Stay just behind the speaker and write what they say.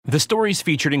The stories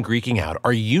featured in Greeking Out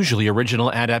are usually original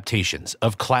adaptations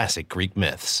of classic Greek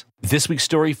myths. This week's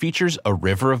story features a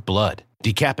river of blood,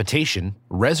 decapitation,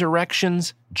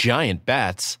 resurrections, giant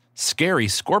bats, scary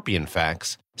scorpion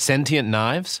facts, sentient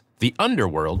knives, the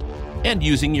underworld, and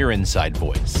using your inside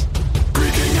voice.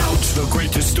 Greeking Out, the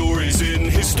greatest stories in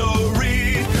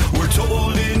history were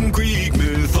told in Greek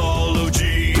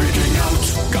mythology. Greeking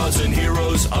Out, gods and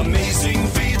heroes, amazing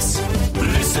feats.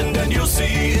 Listen and you'll see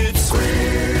it's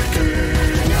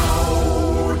Greeking Out.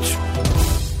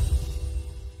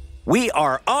 We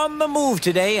are on the move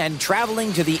today and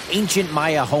traveling to the ancient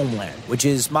Maya homeland, which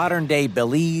is modern-day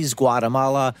Belize,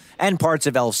 Guatemala, and parts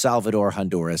of El Salvador,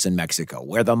 Honduras, and Mexico,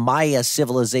 where the Maya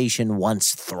civilization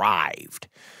once thrived.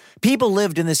 People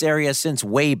lived in this area since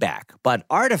way back, but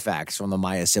artifacts from the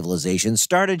Maya civilization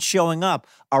started showing up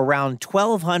around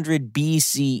 1200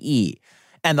 BCE,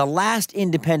 and the last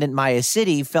independent Maya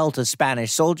city fell to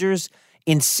Spanish soldiers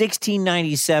in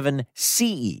 1697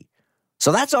 CE.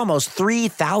 So that's almost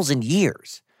 3,000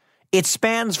 years. It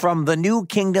spans from the New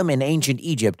Kingdom in ancient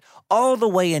Egypt all the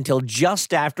way until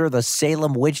just after the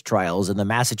Salem witch trials in the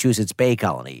Massachusetts Bay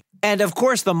Colony. And of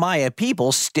course, the Maya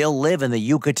people still live in the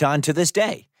Yucatan to this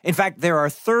day. In fact, there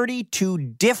are 32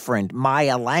 different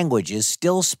Maya languages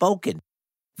still spoken.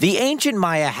 The ancient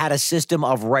Maya had a system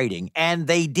of writing, and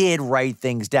they did write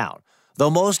things down, though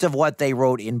most of what they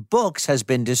wrote in books has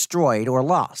been destroyed or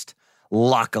lost.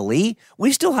 Luckily,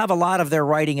 we still have a lot of their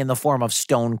writing in the form of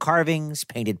stone carvings,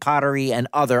 painted pottery, and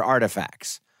other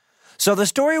artifacts. So the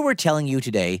story we're telling you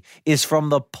today is from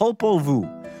the Popol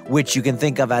Vuh, which you can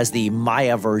think of as the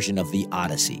Maya version of the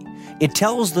Odyssey. It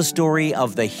tells the story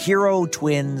of the hero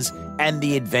twins and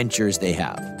the adventures they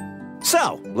have.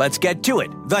 So, let's get to it.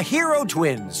 The hero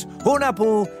twins,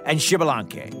 Hunahpu and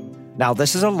Xbalanque. Now,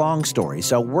 this is a long story,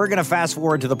 so we're going to fast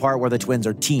forward to the part where the twins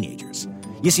are teenagers.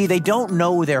 You see, they don't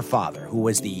know their father, who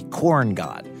was the corn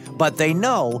god, but they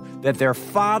know that their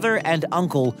father and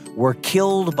uncle were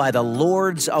killed by the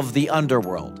lords of the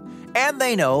underworld. And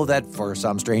they know that, for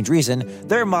some strange reason,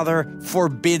 their mother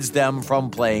forbids them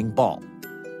from playing ball.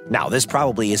 Now, this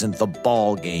probably isn't the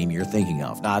ball game you're thinking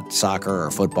of, not soccer or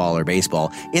football or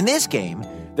baseball. In this game,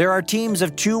 there are teams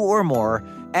of 2 or more,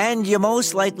 and you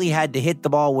most likely had to hit the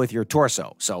ball with your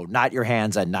torso, so not your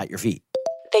hands and not your feet.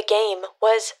 The game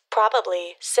was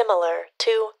probably similar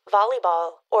to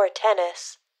volleyball or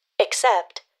tennis,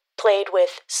 except played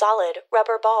with solid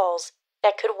rubber balls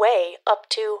that could weigh up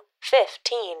to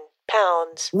 15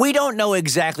 pounds. We don't know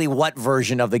exactly what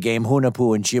version of the game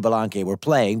Hunahpu and Xbalanque were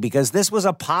playing because this was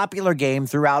a popular game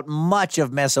throughout much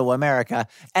of Mesoamerica,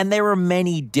 and there were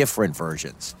many different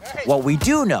versions. What we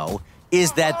do know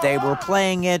is that they were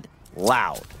playing it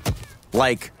loud.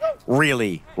 Like,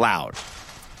 really loud.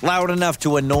 Loud enough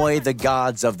to annoy the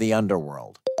gods of the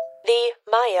underworld. The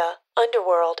Maya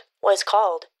underworld was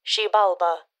called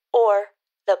Xibalba, or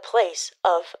the Place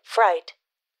of Fright.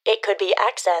 It could be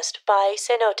accessed by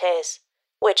cenotes,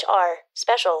 which are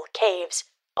special caves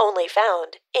only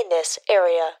found in this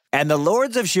area. And the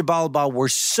lords of Xibalba were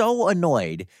so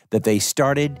annoyed that they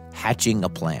started hatching a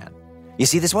plan. You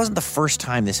see, this wasn't the first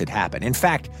time this had happened. In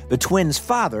fact, the twins'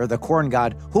 father, the corn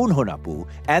god Hunahpu,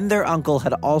 and their uncle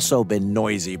had also been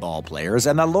noisy ball players,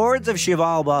 and the lords of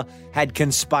Xibalba had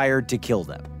conspired to kill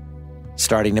them.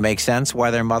 Starting to make sense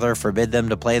why their mother forbid them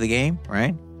to play the game,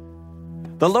 right?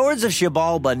 The lords of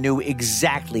Xibalba knew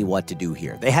exactly what to do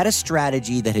here. They had a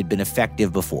strategy that had been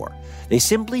effective before. They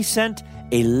simply sent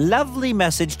a lovely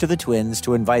message to the twins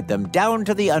to invite them down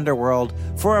to the underworld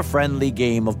for a friendly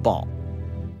game of ball.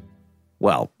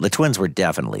 Well, the twins were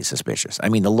definitely suspicious. I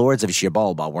mean, the lords of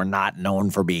Xibalba were not known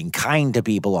for being kind to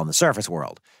people on the surface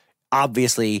world.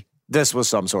 Obviously, this was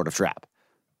some sort of trap.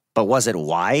 But was it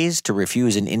wise to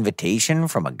refuse an invitation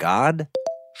from a god?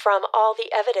 From all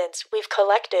the evidence we've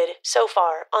collected so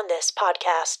far on this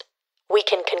podcast, we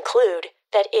can conclude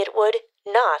that it would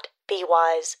not be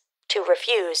wise to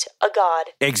refuse a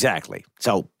god. Exactly.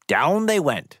 So down they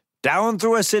went, down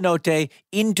through a cenote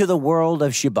into the world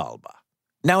of Xibalba.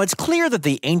 Now, it's clear that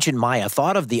the ancient Maya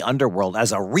thought of the underworld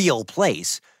as a real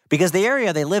place because the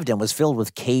area they lived in was filled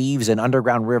with caves and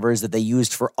underground rivers that they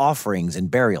used for offerings and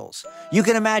burials. You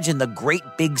can imagine the great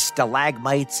big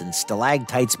stalagmites and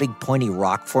stalactites, big pointy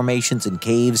rock formations and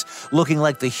caves looking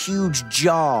like the huge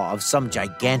jaw of some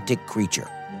gigantic creature.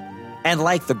 And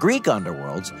like the Greek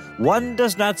underworlds, one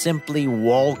does not simply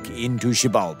walk into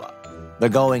Xibalba. The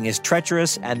going is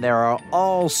treacherous and there are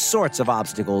all sorts of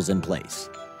obstacles in place.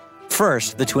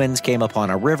 First, the twins came upon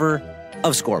a river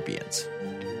of scorpions.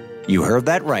 You heard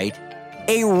that right.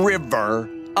 A river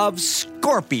of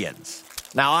scorpions.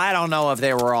 Now, I don't know if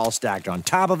they were all stacked on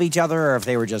top of each other or if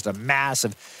they were just a mass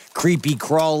of creepy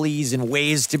crawlies and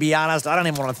ways, to be honest. I don't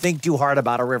even want to think too hard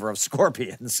about a river of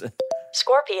scorpions.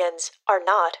 Scorpions are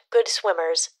not good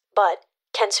swimmers, but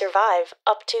can survive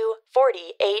up to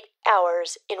 48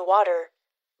 hours in water,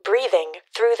 breathing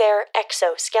through their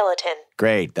exoskeleton.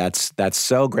 Great. That's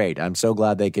so great. I'm so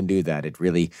glad they can do that. It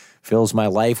really fills my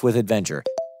life with adventure.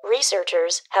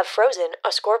 Researchers have frozen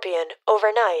a scorpion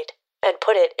overnight and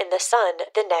put it in the sun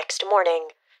the next morning,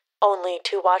 only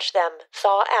to watch them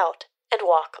thaw out and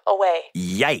walk away.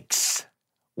 Yikes.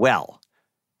 Well,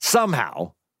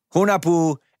 somehow,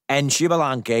 Hunahpu and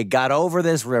Xbalanque got over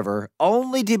this river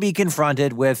only to be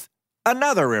confronted with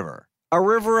another river, a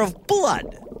river of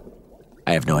blood.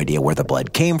 I have no idea where the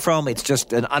blood came from. It's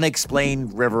just an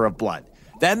unexplained river of blood.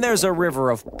 Then there's a river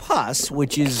of pus,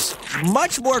 which is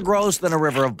much more gross than a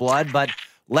river of blood, but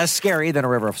less scary than a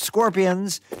river of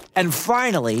scorpions. And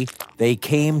finally, they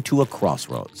came to a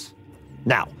crossroads.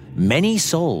 Now, many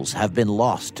souls have been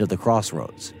lost to the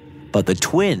crossroads, but the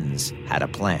twins had a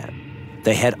plan.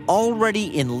 They had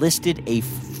already enlisted a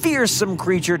fearsome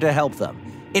creature to help them.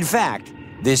 In fact,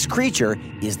 this creature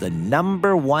is the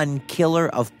 #1 killer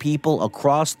of people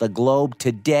across the globe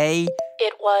today.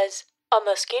 It was a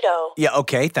mosquito. Yeah,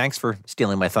 okay, thanks for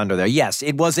stealing my thunder there. Yes,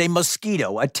 it was a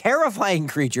mosquito, a terrifying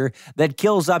creature that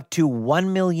kills up to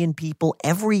 1 million people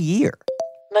every year.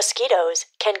 Mosquitoes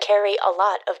can carry a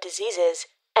lot of diseases,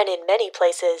 and in many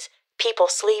places, people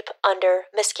sleep under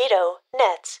mosquito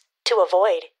nets to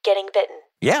avoid getting bitten.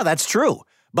 Yeah, that's true.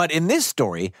 But in this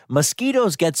story,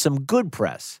 mosquitoes get some good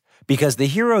press because the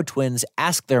hero twins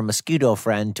ask their mosquito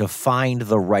friend to find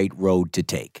the right road to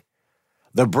take.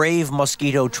 The brave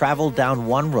mosquito traveled down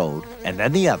one road and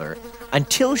then the other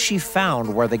until she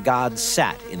found where the gods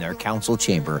sat in their council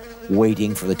chamber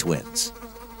waiting for the twins.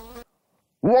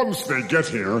 Once they get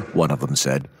here, one of them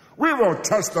said, we will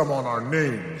test them on our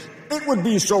names. It would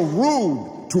be so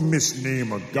rude to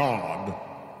misname a god.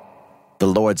 The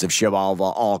lords of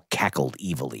Xibalba all cackled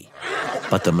evilly.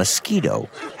 But the mosquito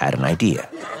had an idea.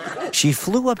 She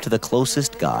flew up to the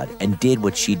closest god and did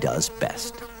what she does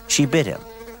best. She bit him.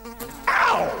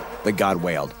 Ow! The god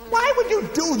wailed. Why would you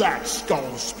do that,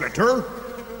 Skull Splitter?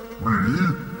 Me?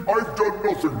 I've done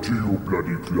nothing to you,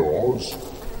 bloody claws.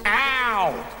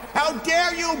 Ow! How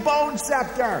dare you, Bone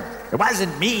Scepter? It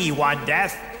wasn't me, One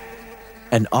Death.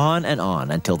 And on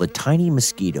until the tiny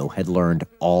mosquito had learned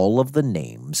all of the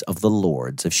names of the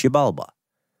lords of Xibalba.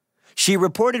 She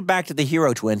reported back to the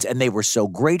hero twins, and they were so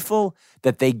grateful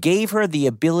that they gave her the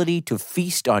ability to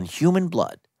feast on human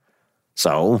blood.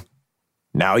 So,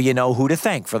 now you know who to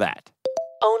thank for that.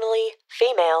 Only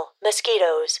female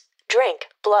mosquitoes drink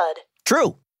blood.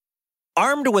 True.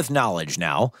 Armed with knowledge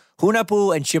now,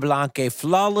 Hunahpu and Xbalanque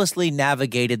flawlessly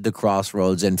navigated the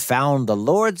crossroads and found the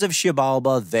lords of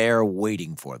Xibalba there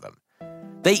waiting for them.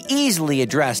 They easily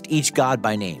addressed each god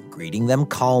by name, greeting them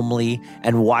calmly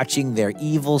and watching their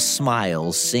evil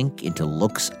smiles sink into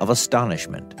looks of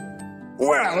astonishment.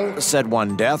 Well, said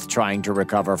One Death, trying to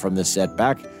recover from the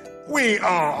setback, we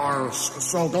are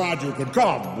so glad you could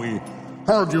come. We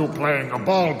heard you playing a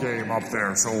ball game up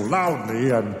there so loudly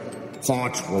and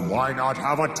thought, well, why not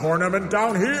have a tournament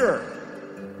down here?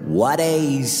 What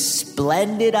a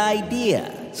splendid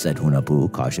idea, said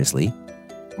Hunahpu cautiously.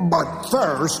 But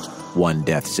first, One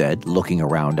Death said, looking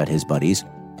around at his buddies,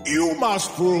 you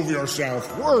must prove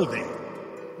yourself worthy.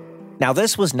 Now,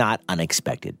 this was not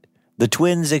unexpected. The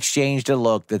twins exchanged a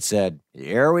look that said,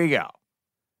 here we go.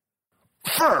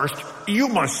 First, you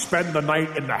must spend the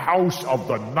night in the House of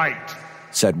the Night,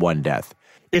 said One Death.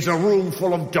 It's a room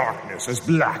full of darkness as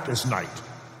black as night.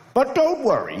 But don't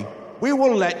worry, we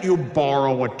will let you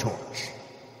borrow a torch.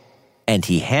 And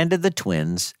he handed the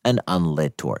twins an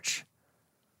unlit torch.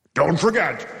 Don't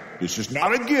forget, this is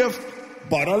not a gift,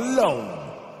 but a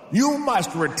loan. You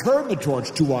must return the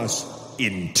torch to us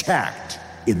intact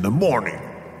in the morning.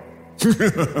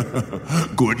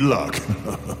 Good luck.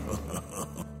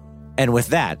 And with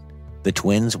that, the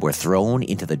twins were thrown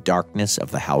into the darkness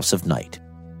of the House of Night.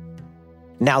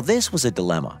 Now, this was a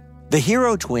dilemma. The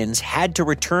hero twins had to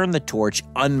return the torch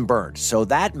unburnt, so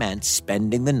that meant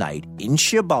spending the night in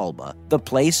Xibalba, the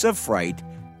place of fright,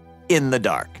 in the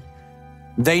dark.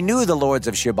 They knew the lords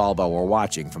of Xibalba were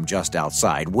watching from just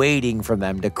outside, waiting for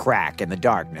them to crack in the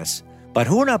darkness. But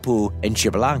Hunahpu and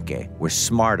Xbalanque were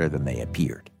smarter than they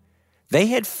appeared. They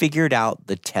had figured out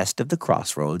the test of the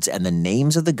crossroads and the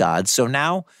names of the gods, so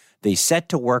now they set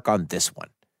to work on this one.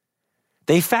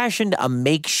 They fashioned a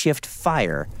makeshift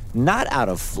fire, not out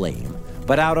of flame,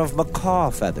 but out of macaw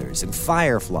feathers and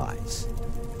fireflies.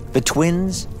 The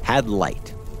twins had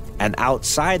light, And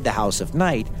outside the House of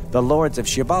Night, the Lords of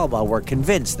Xibalba were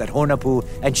convinced that Hunahpu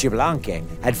and Xbalanque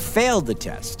had failed the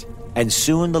test, and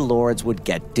soon the Lords would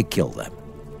get to kill them.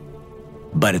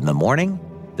 But in the morning,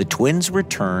 the twins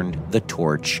returned the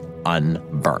torch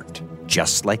unburnt,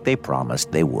 just like they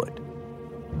promised they would.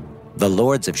 The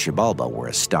Lords of Xibalba were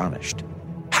astonished.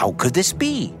 How could this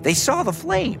be? They saw the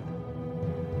flame.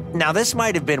 Now, this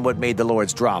might have been what made the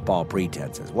Lords drop all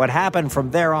pretenses. What happened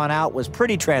from there on out was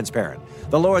pretty transparent.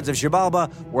 The Lords of Xibalba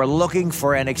were looking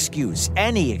for an excuse,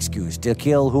 any excuse, to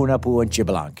kill Hunahpu and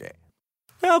Xbalanque.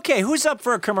 Okay, who's up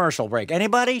for a commercial break?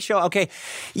 Anybody? Okay,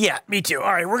 yeah, me too.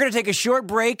 All right, we're going to take a short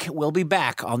break. We'll be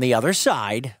back on the other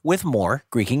side with more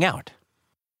Greeking Out.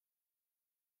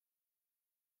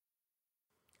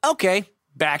 Okay,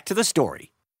 back to the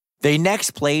story. They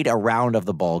next played a round of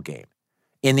the ball game.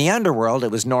 In the underworld, it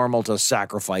was normal to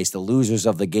sacrifice the losers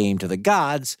of the game to the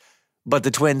gods, but the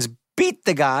twins beat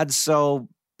the gods, so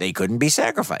they couldn't be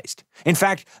sacrificed. In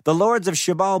fact, the Lords of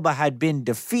Xibalba had been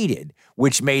defeated,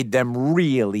 which made them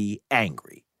really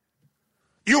angry.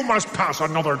 You must pass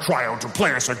another trial to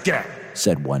play us again,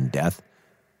 said one Death.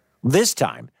 This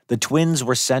time, the twins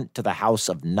were sent to the House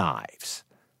of Knives.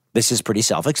 This is pretty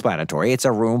self-explanatory. It's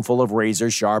a room full of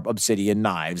razor-sharp obsidian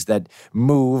knives that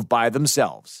move by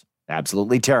themselves.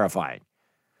 Absolutely terrifying.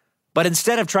 But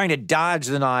instead of trying to dodge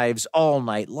the knives all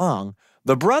night long,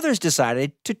 the brothers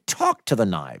decided to talk to the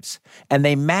knives, and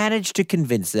they managed to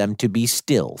convince them to be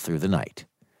still through the night.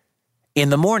 In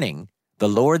the morning, the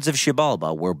Lords of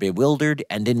Xibalba were bewildered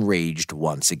and enraged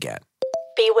once again.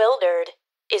 Bewildered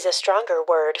is a stronger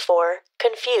word for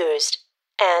confused,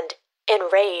 and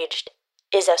enraged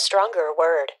is a stronger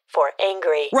word for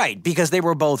angry. Right, because they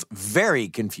were both very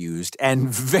confused and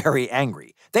very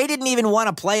angry. They didn't even want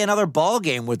to play another ball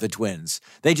game with the twins.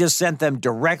 They just sent them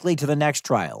directly to the next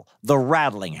trial, the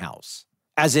Rattling House.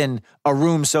 As in, a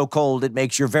room so cold it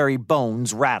makes your very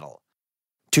bones rattle.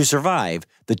 To survive,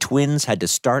 the twins had to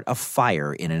start a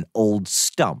fire in an old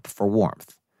stump for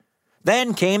warmth.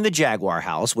 Then came the Jaguar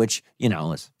House, which,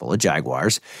 is full of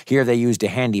jaguars. Here they used a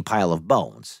handy pile of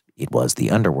bones. It was the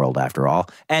underworld, after all,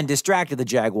 and distracted the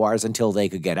jaguars until they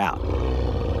could get out.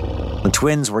 The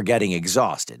twins were getting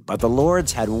exhausted, but the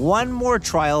Lords had one more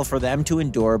trial for them to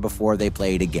endure before they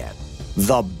played again.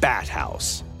 The Bat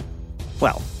House.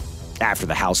 Well, after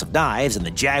the House of Knives and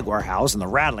the Jaguar House and the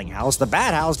Rattling House, the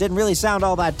Bat House didn't really sound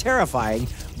all that terrifying,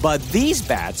 but these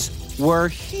bats were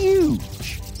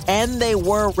huge, and they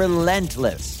were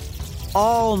relentless.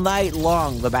 All night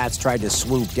long, the bats tried to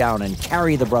swoop down and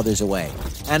carry the brothers away.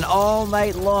 And all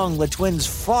night long, the twins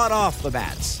fought off the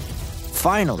bats.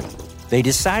 Finally, they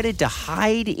decided to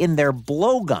hide in their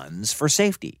blowguns for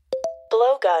safety.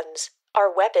 Blowguns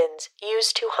are weapons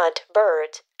used to hunt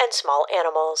birds and small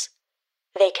animals.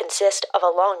 They consist of a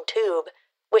long tube,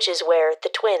 which is where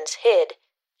the twins hid,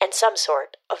 and some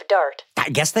sort of dart. I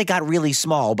guess they got really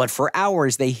small, but for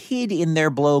hours they hid in their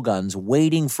blowguns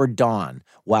waiting for dawn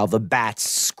while the bats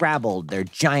scrabbled their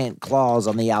giant claws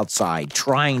on the outside,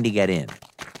 trying to get in.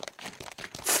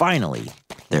 Finally,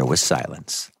 there was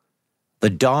silence. The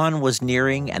dawn was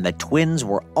nearing and the twins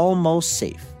were almost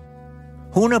safe.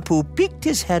 Hunahpu peeked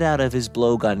his head out of his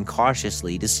blowgun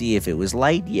cautiously to see if it was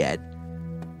light yet,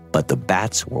 but the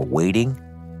bats were waiting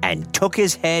and took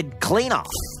his head clean off.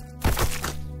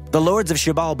 The Lords of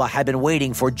Xibalba had been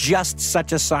waiting for just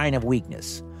such a sign of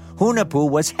weakness. Hunahpu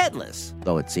was headless,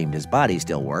 though it seemed his body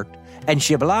still worked, and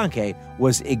Xbalanque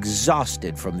was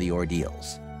exhausted from the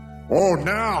ordeals. Oh,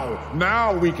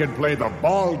 now we can play the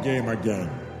ball game again.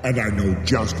 And I know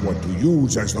just what to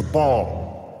use as the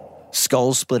ball.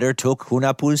 Skull Splitter took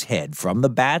Hunahpu's head from the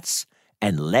bats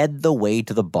and led the way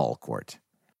to the ball court.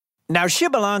 Now,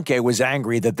 Xbalanque was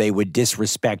angry that they would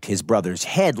disrespect his brother's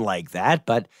head like that,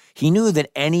 but he knew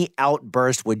that any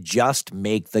outburst would just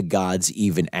make the gods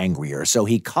even angrier, so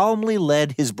he calmly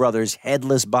led his brother's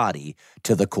headless body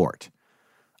to the court.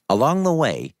 Along the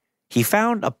way, he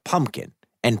found a pumpkin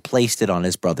and placed it on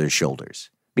his brother's shoulders,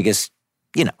 because,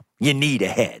 you need a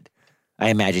head. I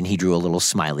imagine he drew a little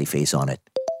smiley face on it.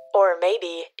 Or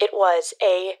maybe it was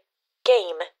a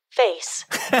game face.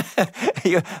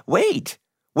 Wait.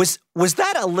 Was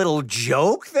that a little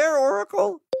joke there,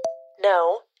 Oracle?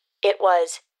 No, it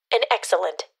was an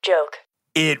excellent joke.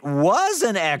 It was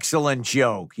an excellent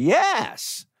joke,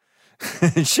 yes.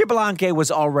 Xbalanque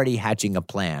was already hatching a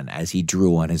plan as he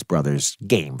drew on his brother's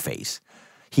game face.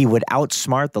 He would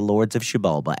outsmart the Lords of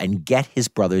Xibalba and get his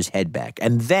brother's head back,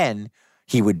 and then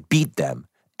he would beat them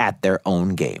at their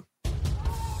own game.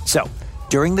 So,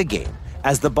 during the game,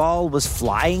 as the ball was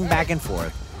flying back and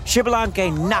forth,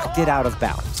 Xbalanque knocked it out of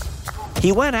bounds.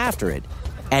 He went after it,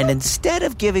 And instead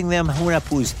of giving them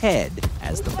Hunahpu's head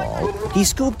as the ball, he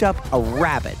scooped up a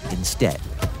rabbit instead.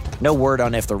 No word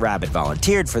on if the rabbit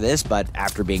volunteered for this, but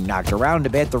after being knocked around a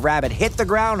bit, the rabbit hit the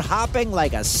ground hopping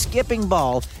like a skipping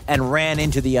ball and ran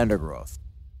into the undergrowth.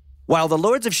 While the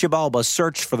Lords of Xibalba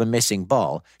searched for the missing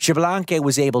ball, Xbalanque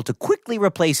was able to quickly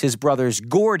replace his brother's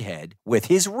gourd head with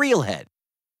his real head.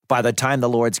 By the time the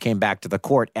Lords came back to the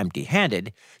court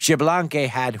empty-handed, Xbalanque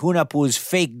had Hunahpu's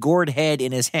fake gourd head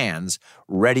in his hands,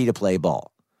 ready to play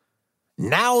ball.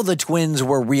 Now the twins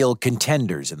were real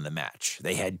contenders in the match.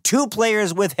 They had 2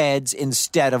 players with heads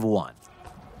instead of 1.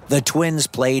 The twins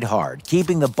played hard,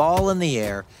 keeping the ball in the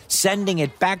air, sending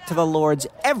it back to the Lords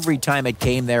every time it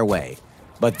came their way.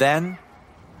 But then,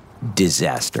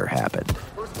 disaster happened.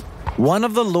 One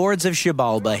of the Lords of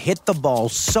Xibalba hit the ball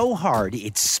so hard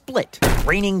it split,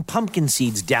 raining pumpkin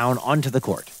seeds down onto the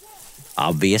court.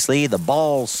 Obviously, the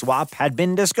ball swap had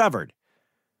been discovered.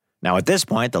 Now, at this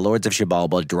point, the Lords of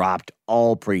Xibalba dropped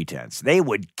all pretense. They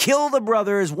would kill the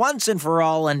brothers once and for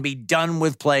all and be done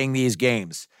with playing these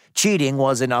games. Cheating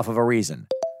was enough of a reason.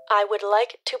 I would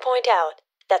like to point out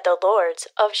that the Lords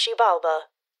of Xibalba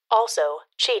also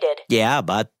cheated. Yeah,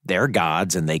 but they're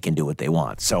gods and they can do what they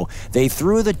want. So they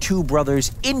threw the 2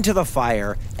 brothers into the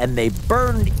fire and they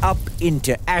burned up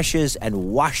into ashes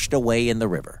and washed away in the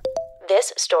river.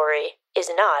 This story is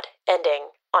not ending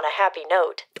on a happy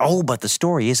note. Oh, but the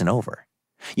story isn't over.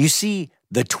 You see,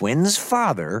 the twins'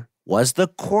 father was the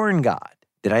corn god.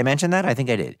 Did I mention that? I think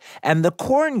I did. And the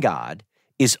corn god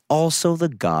is also the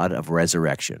god of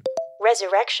resurrection.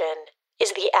 Resurrection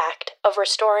is the act of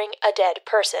restoring a dead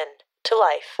person to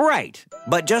life. Right.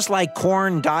 But just like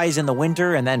corn dies in the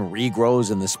winter and then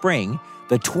regrows in the spring,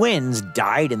 the twins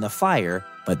died in the fire,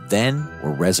 but then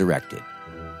were resurrected.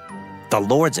 The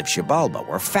Lords of Xibalba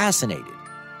were fascinated.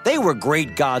 They were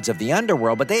great gods of the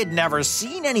underworld, but they had never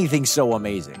seen anything so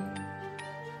amazing.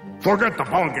 Forget the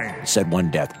ball game, said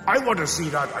one death. I want to see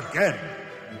that again.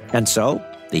 And so,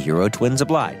 the hero twins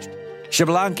obliged.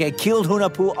 Xbalanque killed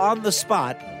Hunahpu on the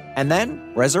spot and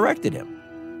then resurrected him.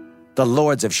 The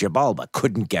Lords of Xibalba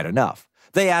couldn't get enough.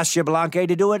 They asked Xbalanque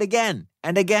to do it again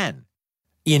and again.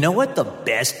 You know what the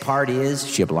best part is?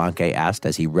 Xbalanque asked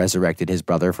as he resurrected his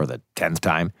brother for the 10th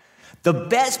time. The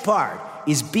best part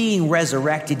is being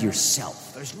resurrected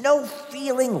yourself. There's no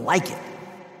feeling like it.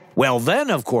 Well,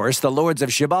 then, of course, the Lords of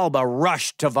Xibalba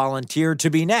rushed to volunteer to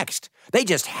be next. They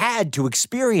just had to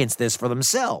experience this for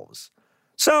themselves.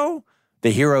 So,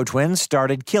 the hero twins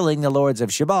started killing the Lords of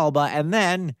Xibalba and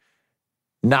then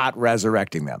not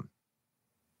resurrecting them.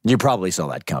 You probably saw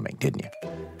that coming, didn't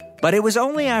you? But it was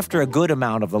only after a good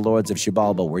amount of the Lords of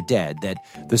Xibalba were dead that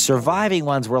the surviving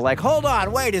ones were like, hold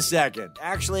on, wait a second.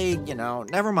 Actually,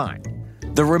 never mind.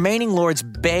 The remaining lords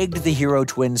begged the hero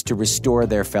twins to restore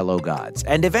their fellow gods.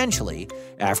 And eventually,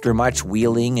 after much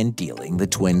wheeling and dealing, the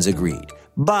twins agreed.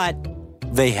 But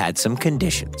they had some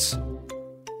conditions.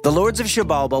 The Lords of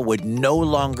Xibalba would no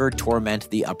longer torment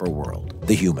the upper world,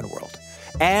 the human world.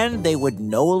 And they would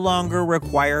no longer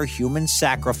require human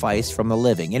sacrifice from the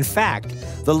living. In fact,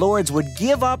 the lords would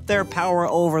give up their power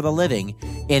over the living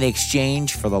in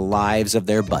exchange for the lives of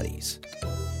their buddies.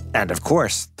 And of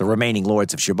course, the remaining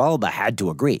Lords of Xibalba had to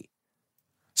agree.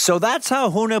 So that's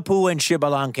how Hunahpu and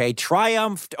Xbalanque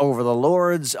triumphed over the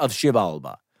Lords of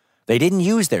Xibalba. They didn't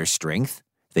use their strength,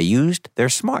 they used their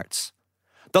smarts.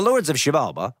 The Lords of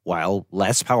Xibalba, while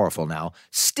less powerful now,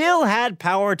 still had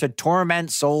power to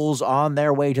torment souls on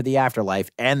their way to the afterlife,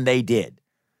 and they did.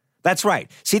 That's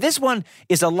right. See, this one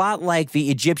is a lot like the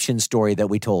Egyptian story that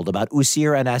we told about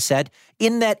Usir and Aset,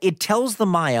 in that it tells the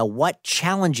Maya what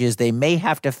challenges they may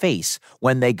have to face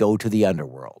when they go to the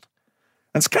underworld.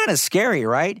 That's kind of scary,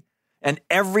 right? And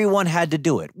everyone had to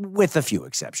do it, with a few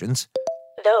exceptions.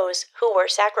 Those who were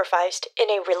sacrificed in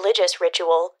a religious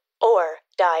ritual or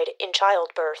died in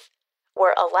childbirth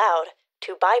were allowed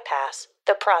to bypass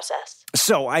the process.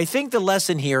 So I think the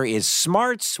lesson here is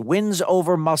smarts wins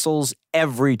over muscles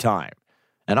every time.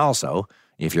 And also,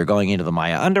 if you're going into the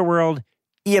Maya underworld,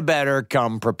 you better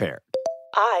come prepared.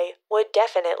 I would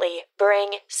definitely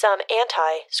bring some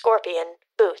anti-scorpion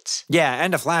boots. Yeah,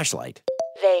 and a flashlight.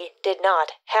 They did not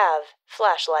have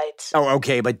flashlights. Oh,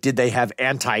 okay, but did they have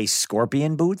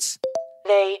anti-scorpion boots?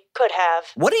 They could have.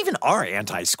 What even are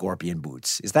anti-scorpion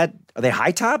boots? Are they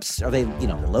high tops? Are they,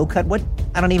 low cut? What?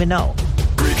 I don't even know.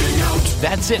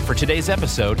 That's it for today's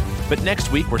episode. But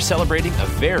next week, we're celebrating a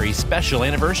very special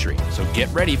anniversary. So get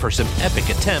ready for some epic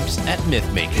attempts at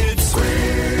myth-making. It's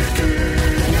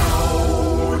Greeking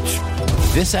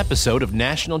Out. This episode of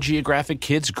National Geographic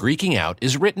Kids Greeking Out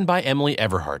is written by Emily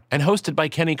Everhart and hosted by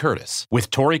Kenny Curtis,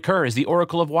 with Tori Kerr as the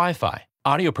Oracle of Wi-Fi,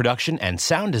 Audio production and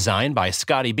sound design by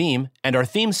Scotty Beam, and our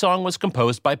theme song was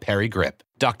composed by Perry Grip.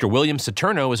 Dr. William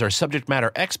Saturno is our subject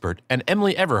matter expert, and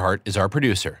Emily Everhart is our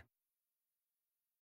producer.